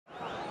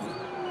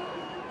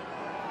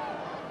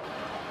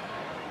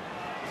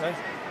Okay.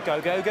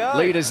 Go, go, go.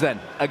 Leaders then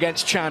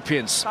against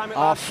champions.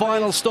 Our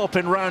final stop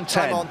in round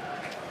 10.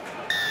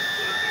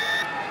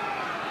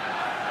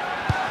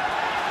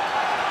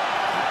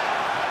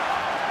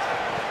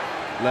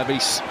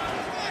 Levis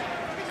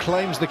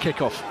claims the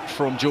kickoff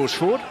from George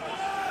Ford.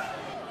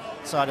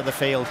 Side of the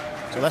field,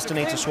 so Leicester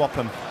need to swap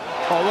them.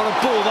 Oh, what a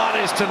ball that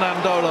is to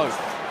Nandolo.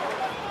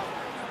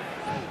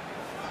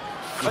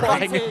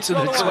 Flying into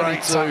the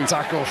 22.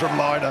 Tackle from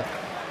Liner.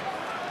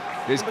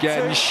 Here's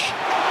Gensch.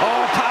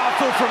 Oh,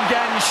 powerful from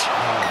Gensch.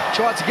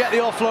 Tried to get the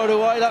offload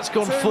away, that's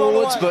gone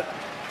forwards, but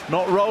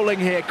not rolling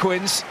here,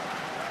 Quins.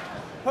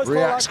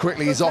 Reacts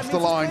quickly, he's off the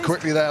line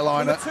quickly there,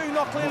 Liner.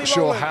 Not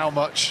sure how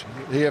much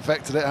he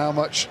affected it, how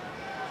much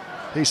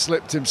he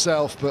slipped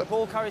himself, but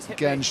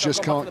Gensch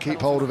just can't keep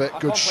hold of it.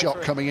 Good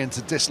shot coming in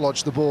to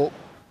dislodge the ball.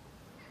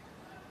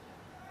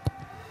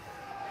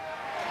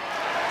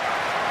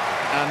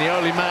 And the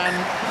only man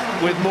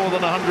with more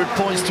than 100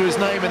 points to his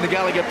name in the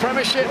Gallagher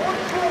Premiership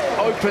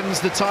opens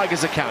the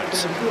Tigers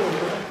account.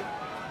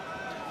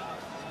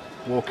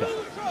 Walker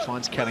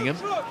finds Kenningham.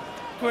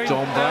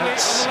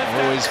 Dombrance,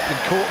 always been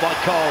caught by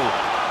Cole.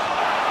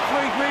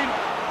 3 green,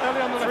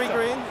 early on the lifter. 3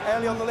 green,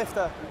 early on the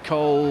lifter.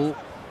 Cole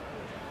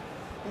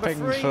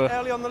Number 3,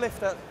 early on the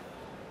lifter.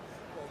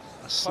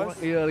 A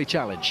slightly early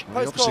challenge.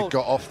 Well, he obviously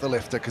got off the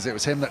lifter because it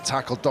was him that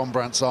tackled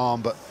Dombrance's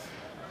arm, but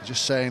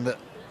just saying that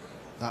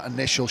that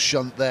initial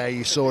shunt there,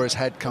 you saw his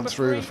head come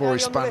through before he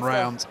span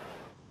round.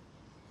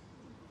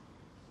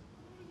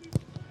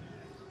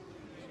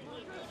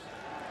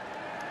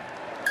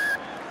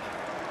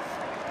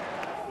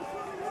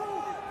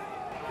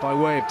 By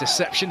way of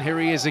deception, here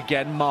he is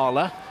again,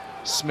 Marler,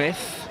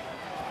 Smith,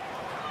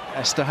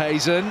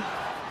 Esterhazen,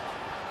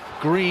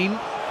 Green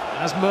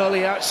has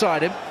Murley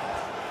outside him.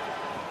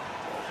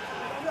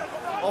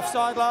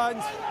 Offside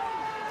lines.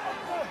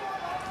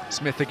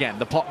 Smith again,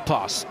 the pop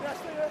pass.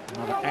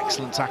 Another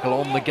excellent tackle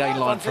on the gain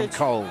line from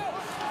Cole,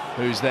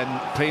 who's then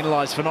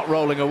penalised for not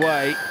rolling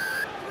away.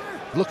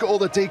 Look at all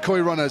the decoy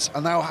runners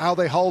and now how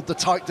they hold the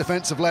tight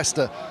defence of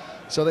Leicester.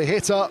 So they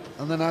hit up,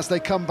 and then as they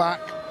come back,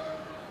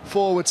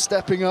 forward,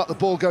 stepping up, the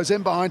ball goes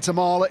in behind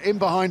Tamala, in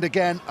behind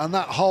again, and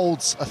that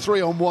holds a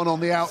 3-on-1 on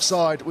the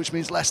outside, which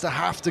means Leicester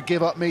have to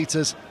give up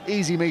meters,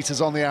 easy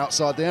meters on the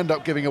outside. They end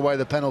up giving away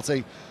the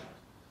penalty.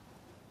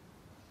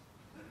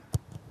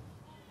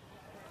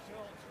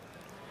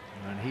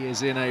 And he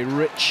is in a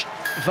rich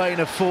vein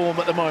of form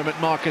at the moment,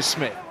 Marcus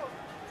Smith.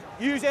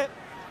 Use it.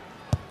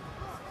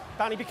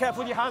 Danny, be careful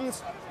with your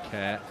hands.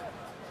 Care.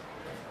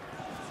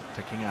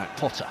 Picking out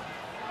Potter.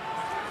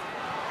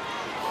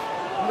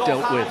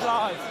 Dealt with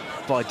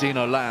by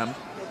Dino Lamb.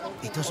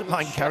 He doesn't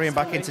mind carrying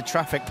back into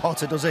traffic,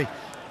 Potter, does he?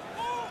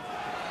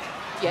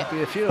 Yeah,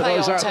 be a few of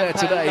those out there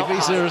today.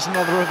 Visa is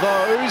another of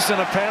those,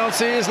 and a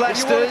penalty is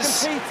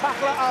Leicester's.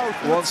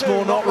 Once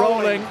more not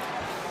rolling.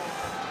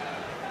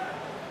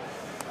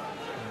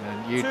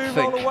 And you'd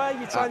think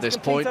at this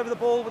point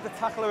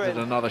that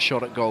another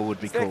shot at goal would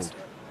be called.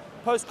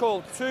 Post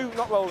called, 2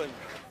 not rolling.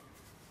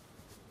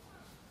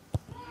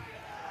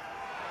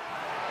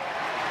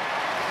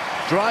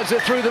 Drives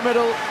it through the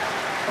middle,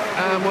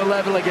 and we're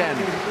level again.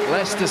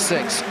 Leicester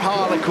 6,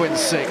 Harlequins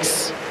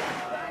 6.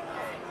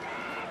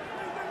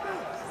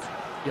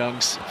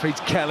 Youngs feeds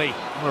Kelly.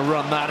 What a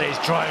run that is,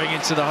 driving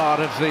into the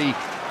heart of the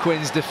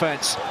Quins'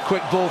 defence.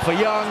 Quick ball for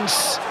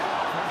Youngs.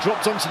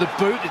 Dropped onto the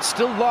boot, it's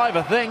still live,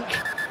 I think.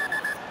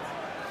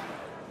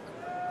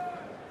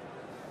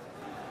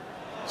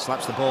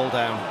 Slaps the ball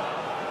down.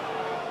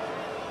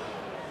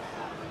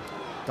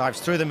 Dives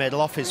through the middle,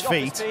 off his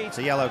feet. It's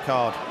a yellow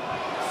card.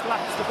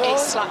 It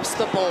slaps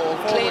the ball,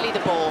 clearly the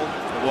ball.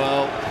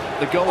 Well,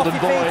 the golden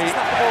boy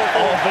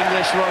of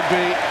English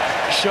rugby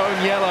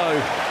shown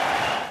yellow.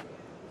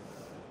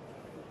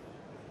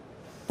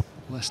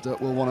 Leicester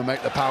will want to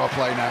make the power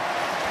play now.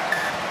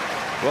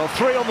 Well,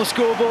 3 on the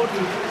scoreboard.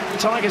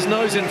 Tigers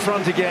nose in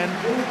front again.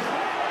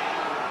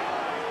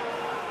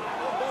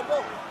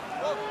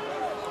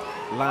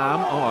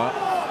 Lamb, not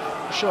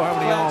sure how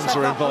many arms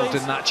are involved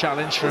in that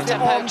challenge from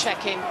Depot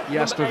checking.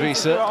 Jasper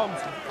Visa.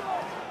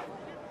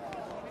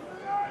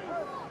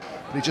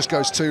 He just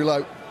goes too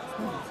low.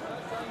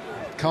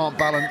 Can't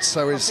balance,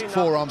 so his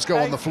forearms go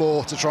on the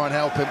floor to try and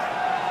help him.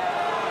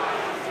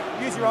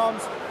 Use your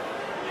arms.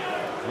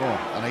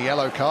 Oh, and a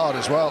yellow card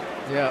as well.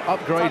 Yeah,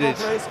 upgraded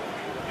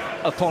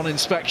upon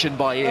inspection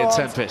by Ian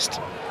Tempest.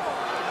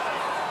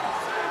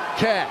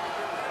 Kerr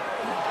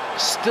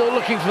still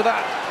looking for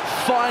that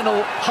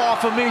final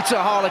half a metre,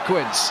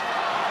 Harlequins.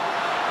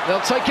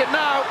 They'll take it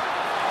now.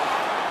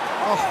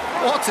 Oh,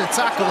 what a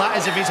tackle that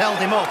is if he's held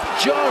him up.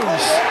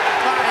 Jones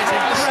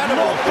has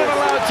not been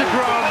allowed to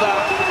ground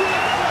that.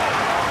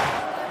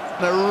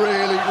 A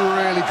really,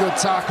 really good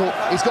tackle.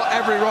 He's got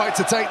every right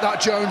to take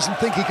that, Jones, and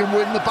think he can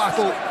win the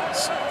battle.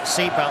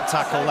 Seatbelt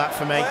tackle, that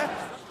for me.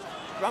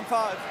 Round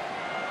 5.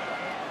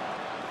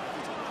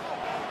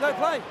 No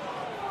play.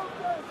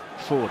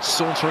 Ford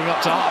sauntering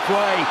up to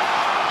halfway,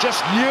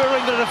 just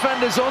luring the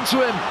defenders onto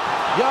him.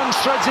 Young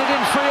threads it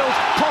infield.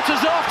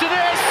 Potter's after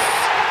this.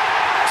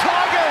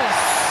 Tigers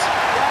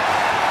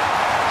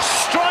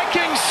strike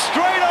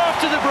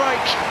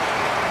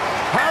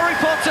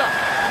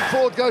Potter.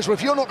 Forward goes, well,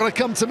 if you're not going to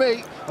come to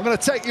me, I'm going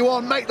to take you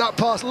on, make that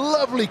pass.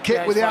 Lovely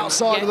kick with the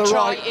outside of the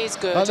try right. is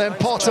good. And then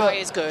Potter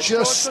is good.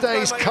 just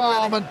stays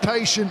calm and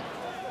patient.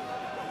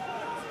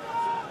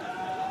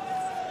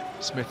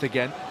 Smith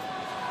again.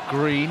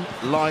 Green,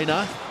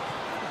 Liner.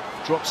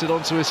 Drops it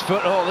onto his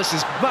foot. Oh, this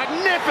is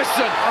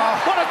magnificent!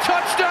 What a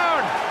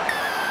touchdown!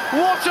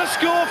 What a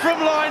score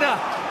from Liner!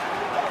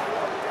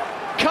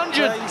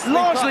 Conjured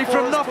largely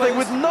from nothing,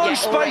 with no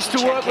space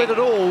to work with at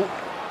all.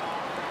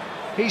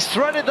 He's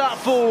threaded that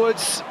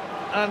forwards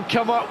and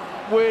come up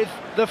with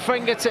the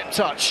fingertip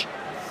touch.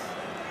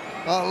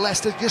 Oh,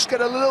 Leicester just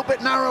get a little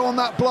bit narrow on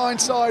that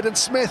blind side, and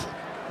Smith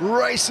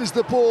races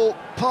the ball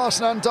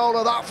past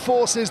Nandola. That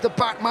forces the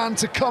back man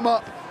to come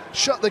up,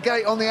 shut the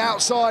gate on the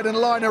outside, and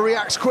Liner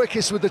reacts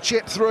quickest with the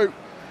chip through.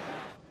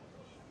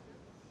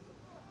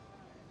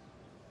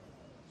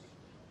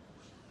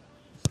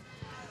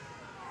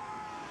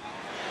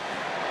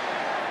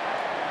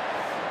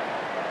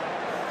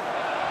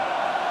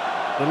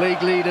 The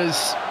league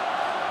leaders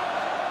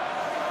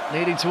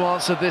needing to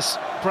answer this,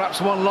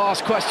 perhaps one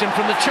last question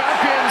from the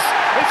champions.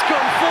 It's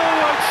gone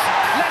forwards.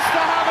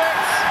 Leicester have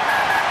it.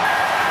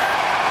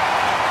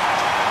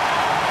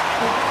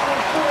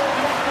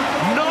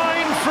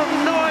 9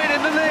 from 9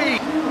 in the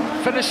league.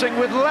 Finishing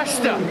with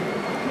Leicester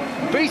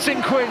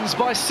beating Quins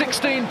by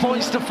 16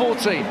 points to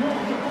 14.